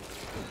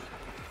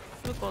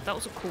 Oh god, that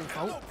was a cool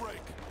vault.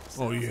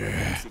 Oh,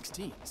 yeah.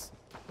 16s.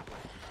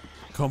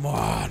 Come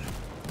on.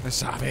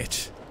 Let's have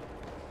it.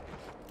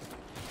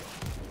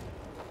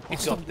 you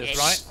got this,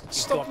 right? You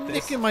Stop got this.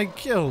 nicking my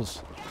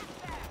kills.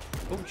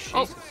 Oh, Jesus.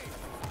 Oh.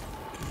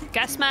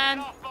 Gas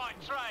man.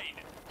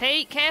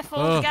 Pete, careful,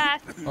 Oh.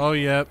 gas. Oh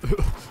yeah.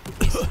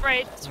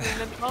 Spreads,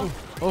 remember.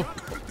 Oh.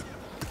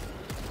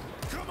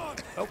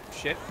 Oh,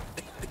 shit.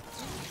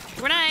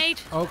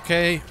 Grenade.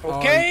 Okay.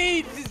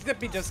 Okay,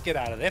 let me just get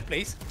out of there,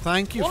 please.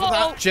 Thank you for Whoa.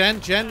 that, Jen.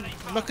 Jen,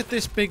 look at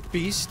this big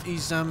beast.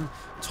 He's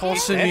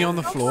tossing me on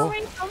the floor.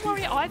 Don't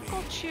worry, I've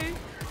got you.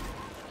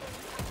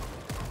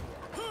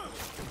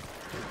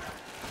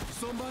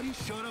 Somebody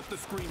shut up the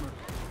screamer.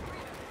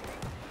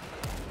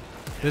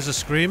 There's a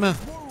screamer.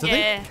 Do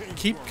Yeah. they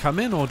keep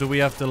coming, or do we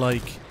have to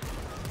like?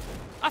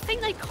 I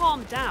think they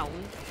calm down,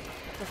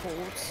 the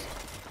hordes.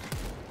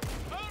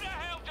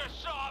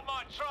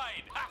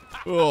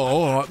 Oh,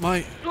 all right,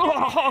 mate.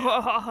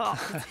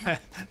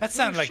 That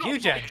sounds like you,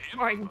 Jen.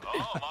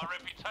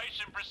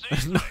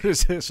 No,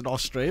 it's an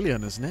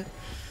Australian, isn't it?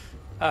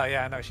 Oh,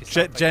 yeah, I know. She's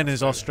Jen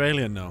is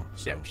Australian now.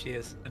 So. Yep, she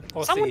is. And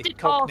Someone Aussie, did ask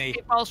Cockney.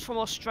 if I was from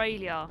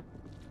Australia.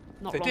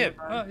 Not They long did.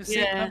 ago. Oh, you see,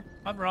 Yeah.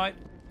 I'm right.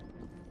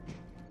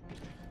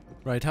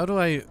 Right, how do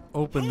I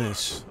open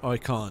this? Oh, I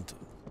can't.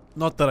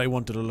 Not that I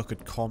wanted to look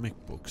at comic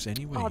books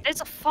anyway. Oh,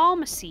 there's a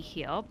pharmacy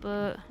here,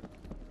 but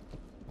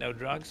No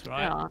drugs,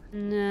 right? yeah,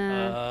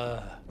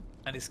 no.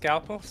 Any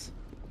scalpels?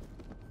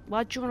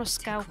 Why do you want a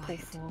scalpel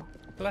for?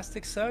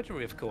 Plastic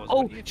surgery, of course.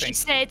 Oh, What do you she think?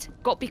 said,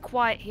 "Got to be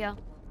quiet here."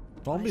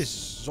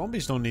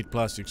 Zombies don't need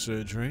plastic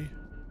surgery.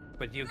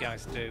 But you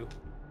guys do.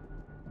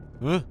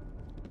 Huh?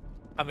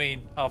 I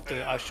mean,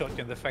 after I shot you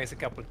in the face a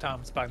couple of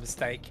times by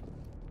mistake.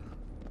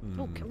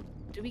 Oh,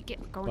 do we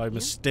get going By here?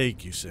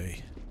 mistake, you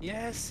say?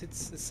 Yes,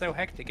 it's so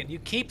hectic, and you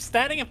keep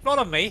standing in front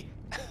of me.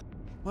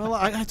 Well,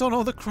 I don't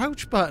know the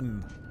crouch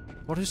button.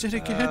 What is it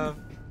again? Oh,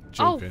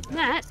 Joking.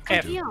 Nat, come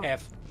F, here.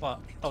 F. What?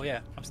 Oh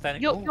yeah, I'm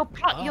standing. Your oh, your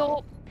ah.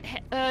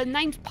 your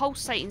name's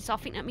pulsating, so I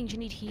think that means you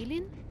need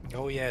healing.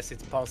 Oh yes,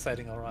 it's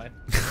pulsating. All right.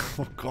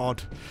 Oh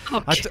God.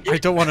 Oh, I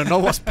don't want to know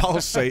what's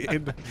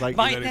pulsating. Like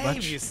My very name,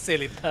 much. you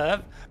silly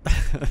perv.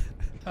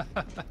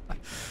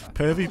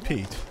 Pervy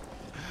Pete.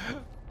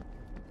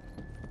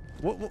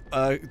 What?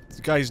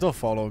 Guys, don't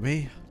follow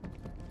me.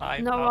 No,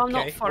 okay, I'm not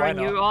why following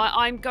you. not?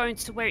 I'm going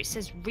to where it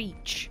says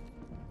reach.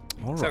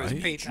 All So right.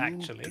 is Pete To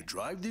actually.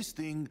 drive this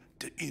thing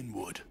to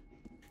Inwood.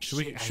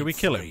 Should we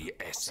kill him?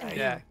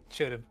 Yeah,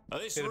 shoot him.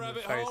 This Shoot him in the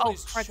rabbit face. hole Oh,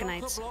 is frag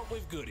grenades. chock-a-block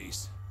with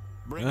goodies.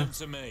 Bring Huh? them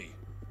to me.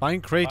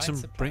 Find crates Fine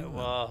and supply- bring them.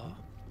 Whoa.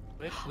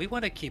 We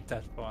want to keep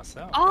that for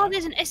ourselves. Oh, right?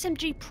 there's an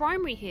SMG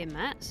primary here,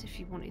 Matt. If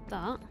you wanted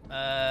that.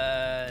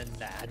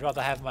 Nah, I'd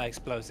rather have my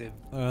explosive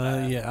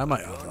Yeah, I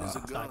might have Gun is a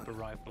that. gun. sniper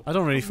rifle. I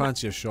don't really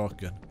fancy a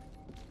shotgun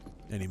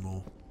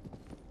anymore.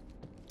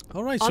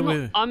 All right,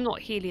 so I'm not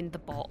healing the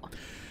bot.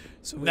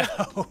 No.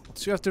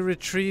 so you have to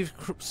retrieve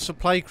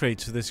supply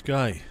crates for this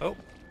guy. Oh,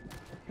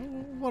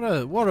 What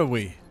are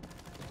we?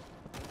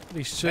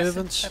 These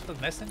servants? Type of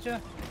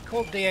messenger?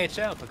 Call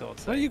DHL for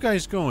God's Where are sake. you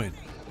guys going?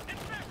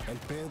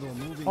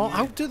 Oh,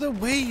 out of the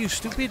way, you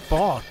stupid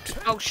bot!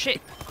 Oh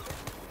shit!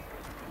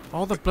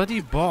 All the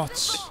bloody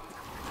bots.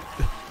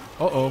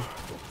 Uh-oh.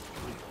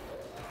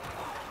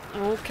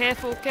 Oh,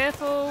 careful,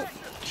 careful!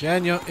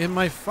 Jen, you're in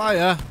my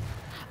fire.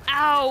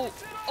 Ow!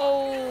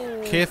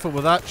 Oh! Careful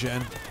with that,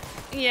 Jen.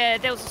 Yeah,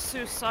 there was a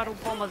suicidal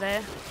bomber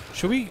there.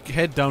 Shall we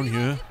head down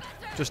here?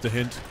 Just a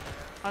hint.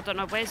 I don't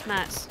know, where's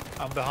Matt's?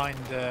 I'm behind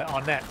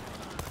our net.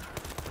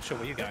 Not sure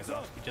where you guys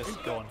are. You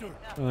just go on.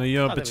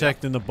 You're there we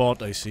protecting the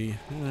bot, I see.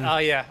 Oh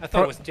yeah, I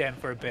thought it was Jen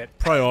for a bit.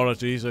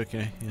 Priorities,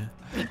 okay,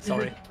 yeah.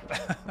 Sorry.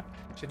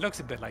 She looks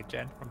a bit like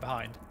Jen from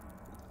behind.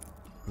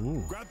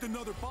 Ooh. Grabbed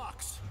another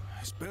box.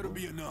 This better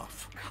be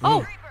enough.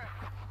 Oh!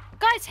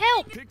 Guys,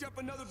 help! Picked up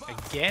another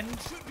box. Again?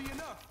 Should be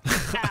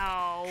enough.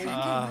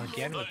 Ow!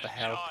 Again with the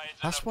help.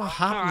 That's what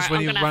happens Alright, when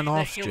I'm you gonna run have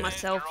to off, heal Jen.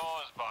 myself.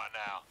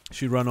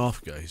 She run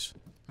off, guys.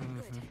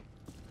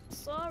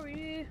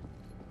 Sorry.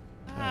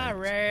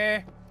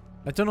 Sorry.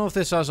 I don't know if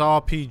this has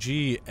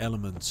RPG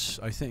elements.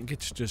 I think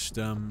it's just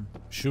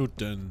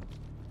shoot and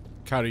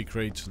carry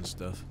crates and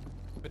stuff.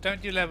 But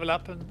don't you level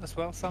up as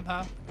well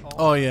somehow? Or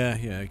Oh yeah,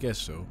 I guess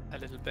so. a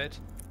little bit.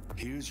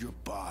 Here's your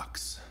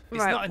box. It's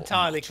Right. not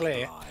entirely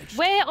clear.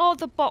 Where are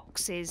the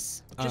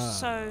boxes? Just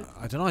so.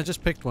 I don't know. I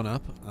just picked one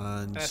up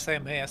and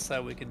Same here,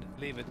 so we can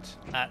leave it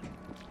at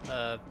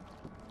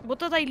What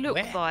do they look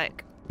Where?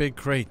 like? big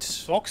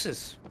crates.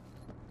 boxes.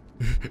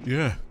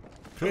 Yeah,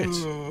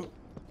 crates.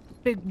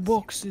 Big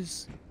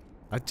boxes.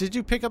 Did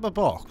you pick up a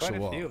box Quite or a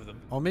what? few of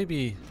them. Or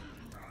maybe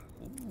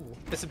Ooh.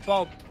 There's a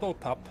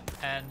bullpup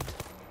and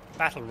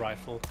battle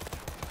rifle.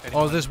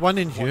 Oh, there's one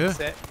in One here.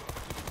 set.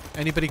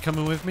 Anybody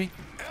coming with me?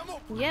 Ammo.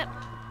 Yep.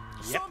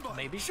 Yep, Somebody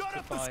maybe. shut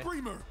up the If I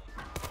screamer.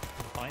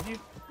 find you.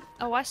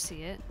 Oh, I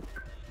see it.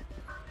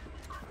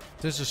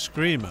 There's a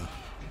screamer.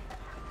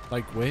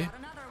 Like where?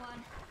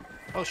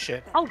 Oh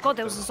shit. Oh god,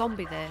 there was a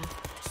zombie there.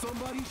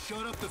 Somebody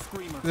shut up the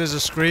screamer. There's a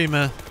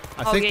screamer.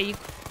 I Oh think yeah, you.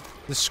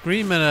 the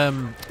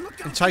screamer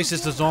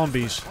entices the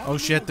zombies. Oh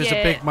shit, there's a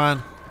Yeah. big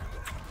man.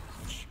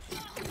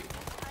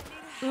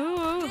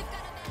 Ooh.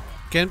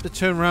 Get him to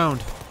turn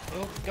round.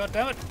 Oh god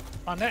damn it.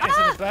 My net is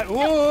in a bad.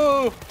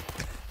 Ooh!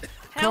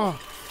 Help! Oh,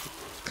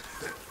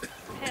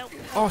 Help!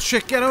 oh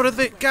shit, get out of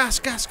the gas.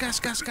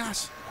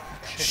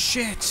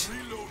 Shit.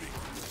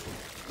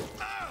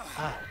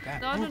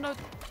 No, no, no.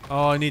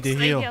 Oh, I need to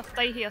Stay heal. here,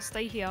 stay here,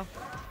 stay here.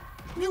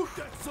 Mute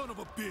that son of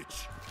a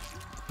bitch.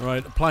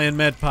 Right, applying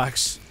med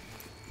packs.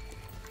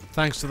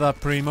 Thanks to that,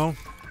 Primo.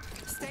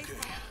 Stay.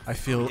 I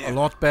feel a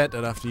lot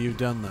better after you've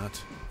done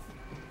that.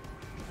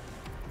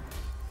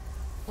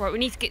 Right, we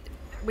need to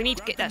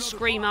get that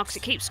screamer because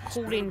it keeps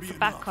calling for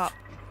backup.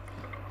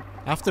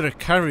 After a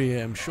carry,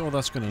 I'm sure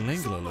that's going to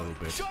linger a little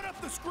bit. Shut up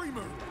the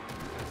screamer.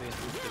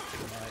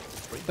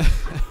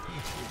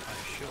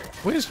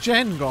 Where's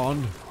Jen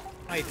gone?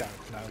 I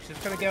don't know. She's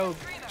gonna go.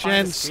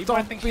 Jen, find the screamer,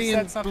 I stop think she being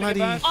said something bloody-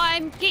 about.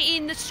 I'm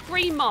getting the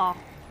screamer.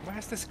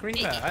 Where's the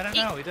screamer? I don't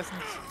know. He doesn't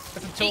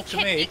talk to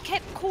kept, me. It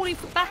kept calling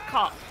for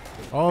backup.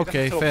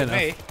 Okay, He doesn't fair talk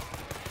to enough.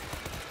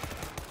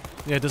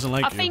 me. Yeah, it doesn't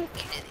like I you. think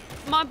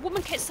my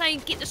woman kept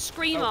saying get the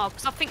screamer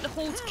because I think the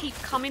hordes keep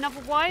coming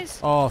otherwise.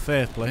 Oh,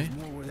 fair play.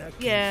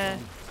 Yeah.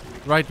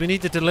 Right, we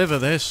need to deliver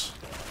this.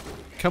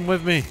 Come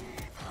with me.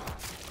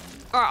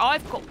 Alright,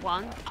 I've got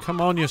one. Come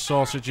on, you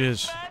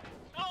sausages.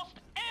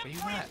 Where you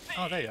at?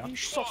 Oh, there you are. You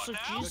sausages.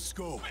 Let's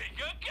go.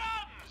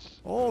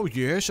 Oh,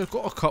 yes, I've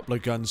got a couple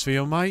of guns for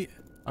you, mate.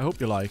 I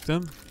hope you like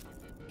them.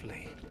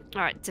 Lovely.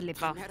 Alright,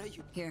 deliver.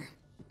 Here.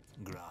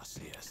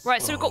 Gracias.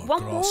 Right, so we've got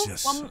one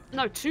gracias. more.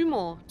 No, two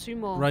more. Two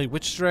more. Right,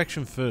 which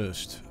direction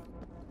first?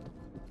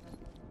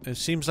 It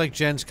seems like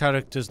Jen's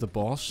character's the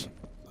boss.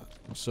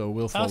 So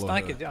we'll Sounds follow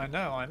like her. it. I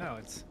know.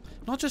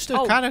 Not just her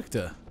Oh.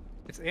 character.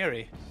 It's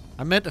eerie.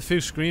 I met a few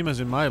screamers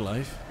in my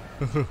life.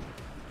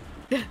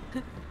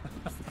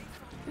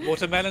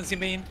 Watermelons, you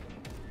mean?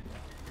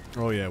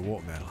 Oh yeah,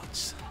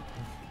 watermelons.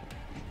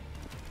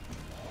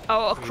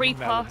 Oh, a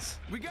creeper. Melons.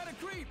 We got a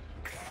creep.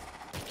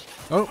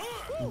 Oh.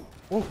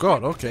 Oh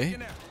god, okay.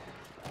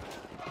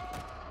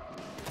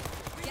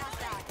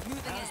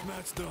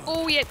 Hazmat's done.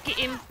 Oh, yeah, get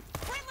him.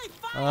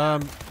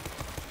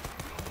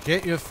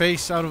 Get your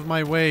face out of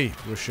my way,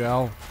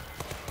 Rochelle.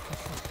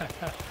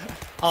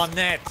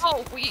 Arnett.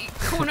 Oh, we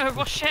corner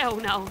Rochelle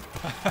now.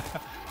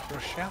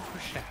 Rochelle.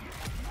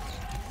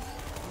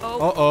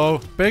 Oh,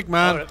 Uh-oh. Big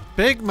man. Alright.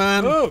 Big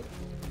man. Oh!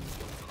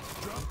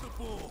 Drop the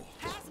bull.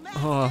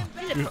 Oh,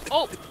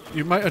 oh,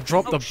 you might have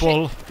dropped Oh, the shit.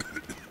 bull.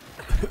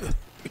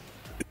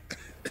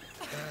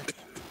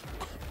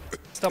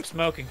 Stop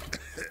smoking.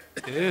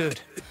 Dude.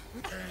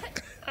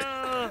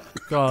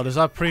 God, is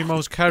that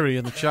Primo's carry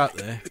in the chat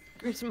there?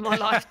 it's my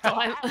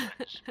lifetime.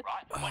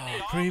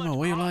 Primo,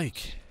 what you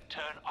like?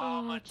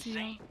 Oh,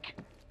 dear.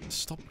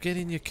 Stop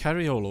getting your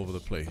carry all over the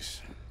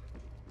place.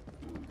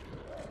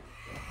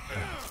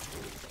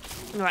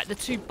 Alright, the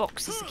two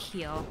boxes are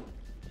here.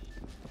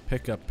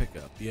 Pick up,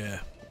 yeah.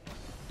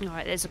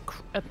 Alright, there's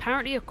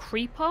apparently a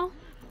creeper.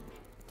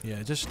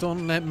 Yeah, just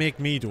don't make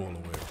me do all the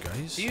work,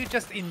 guys. Do you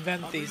just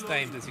invent these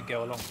names as you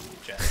go along,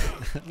 Jen?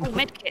 Oh,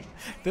 medkit.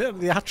 They're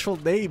the actual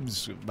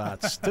names,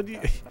 Mats.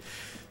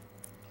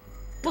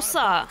 What's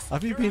that?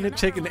 Have you been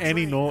taking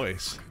any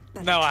notice?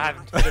 No, I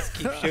haven't. I just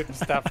keep shooting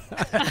stuff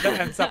that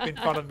ends up in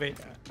front of me.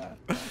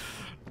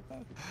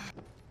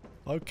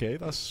 Okay,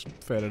 that's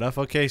fair enough.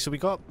 Okay, so we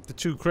got the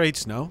two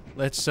crates now.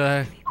 Let's,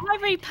 Hi,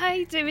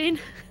 Repay doing?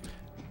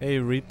 Hey,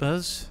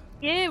 Reapers.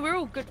 Yeah, we're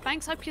all good,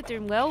 thanks. Hope you're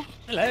doing well.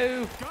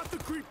 Hello. Got the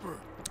creeper.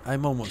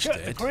 I'm almost Shut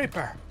the dead.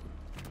 creeper.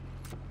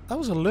 That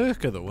was a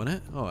lurker, though, wasn't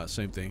it? Oh, that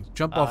same thing.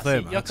 Jump off there,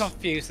 See, you're Mats.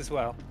 confused as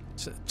well.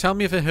 Tell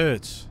me if it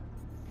hurts.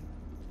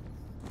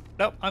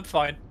 Nope, I'm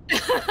fine.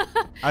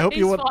 I hope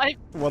you He's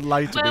won't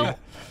lie to me. Well,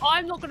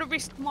 I'm not going to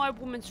risk my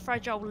woman's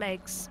fragile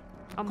legs.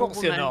 I'm Of course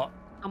a you're woman. not.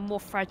 I'm more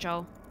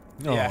fragile.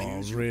 No, Yeah.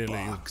 Here's your really?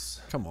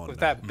 box. Come on. With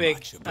now. that big,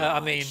 Much I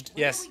mean, obliged.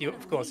 yes, you,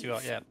 of course you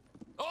are, yeah.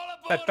 All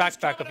That aboard, backpack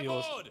Captain of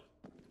yours. aboard.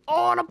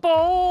 On a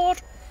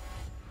board!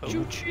 Oh.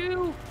 Choo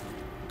choo!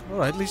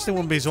 Alright, at least there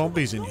won't be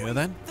zombies in here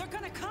then. They're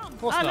gonna come. Of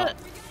course Ah, not. look.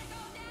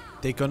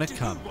 They're gonna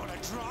come. Wanna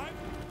try?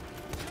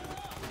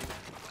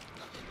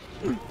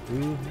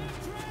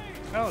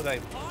 No, they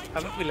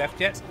haven't we left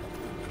yet?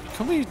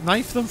 Can we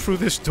knife them through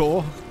this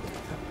door?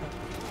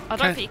 I don't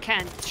Can- think you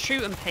can.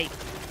 Shoot 'em, Pete.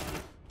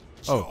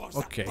 Oh,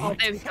 okay. Oh,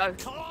 there we go.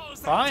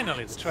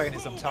 Finally, the train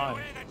is on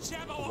time.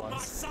 For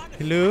once.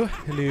 Hello,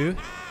 hello.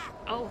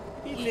 Oh,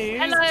 Hello.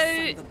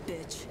 hello! The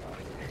bitch.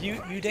 You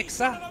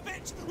Dexa?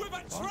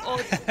 Oh,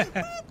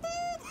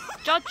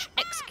 judge,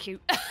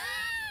 execute.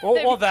 Or,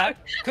 There or we that.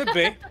 Could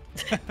be.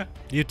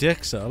 You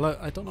dick, sir.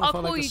 I don't know I'll if I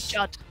like call you this.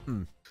 Judd.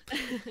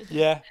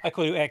 Yeah, I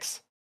call you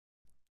X.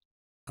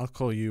 I'll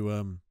call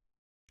you,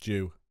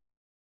 Jew.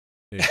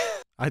 Yeah.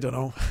 I don't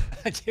know.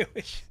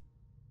 Jewish.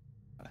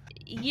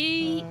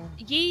 You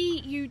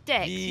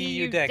Dex. Ye,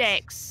 You you Dex.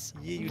 Dex.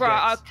 Ye, you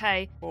Right, Dex.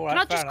 okay. All Can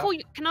right, I just fair call enough.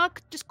 you? Can I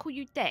just call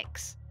you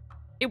Dex?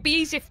 It'll be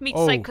easier for me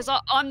to say Oh. because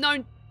I'm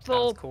known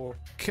for That's cool.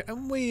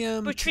 Can we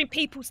butchering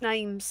people's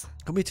names.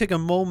 can we take a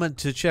moment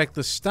to check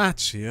the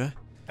stats here?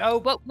 Oh,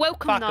 Well,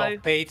 welcome fuck though.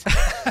 off, Pete.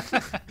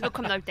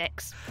 Welcome though,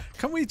 Dex.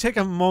 Can we take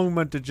a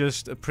moment to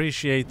just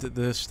appreciate the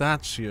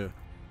stats here?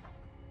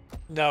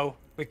 No,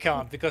 we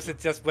can't because it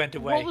just went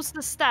away. What was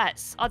the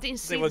stats? I didn't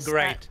see. They were the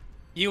great. stat.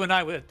 You and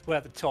I were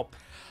at the top,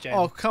 Jen.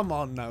 Oh, come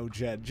on now,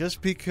 Jed. Just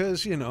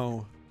because, you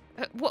know.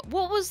 What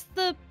was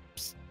the?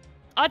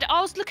 I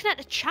was looking at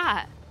the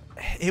chat.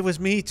 It was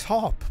me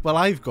top. Well,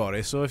 I've got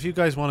it, so if you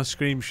guys want a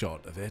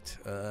screenshot of it,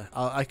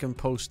 I can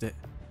post it.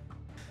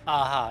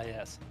 Aha,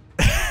 yes.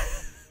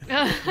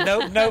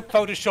 No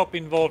Photoshop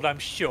involved, I'm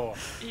sure.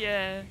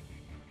 Yeah.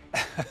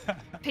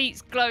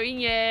 Pete's glowing,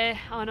 yeah,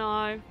 I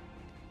know.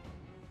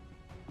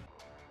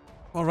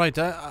 Alright,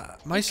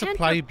 my You can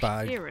supply do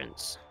bag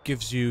appearance.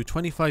 gives you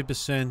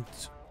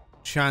 25%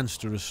 chance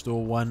to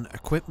restore one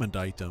equipment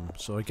item,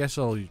 so I guess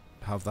I'll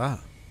have that.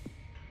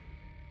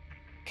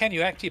 Can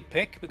you actually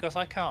pick? Because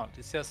I can't.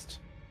 It's just...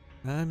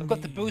 I've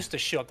got the booster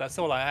shot, that's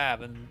all I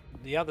have, and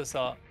the others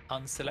are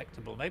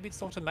unselectable. Maybe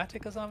it's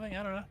automatic or something?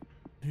 I don't know.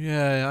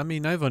 Yeah, I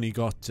mean, I've only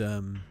got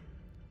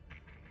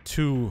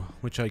 2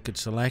 which I could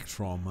select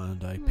from,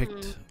 and I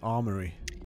picked Armory.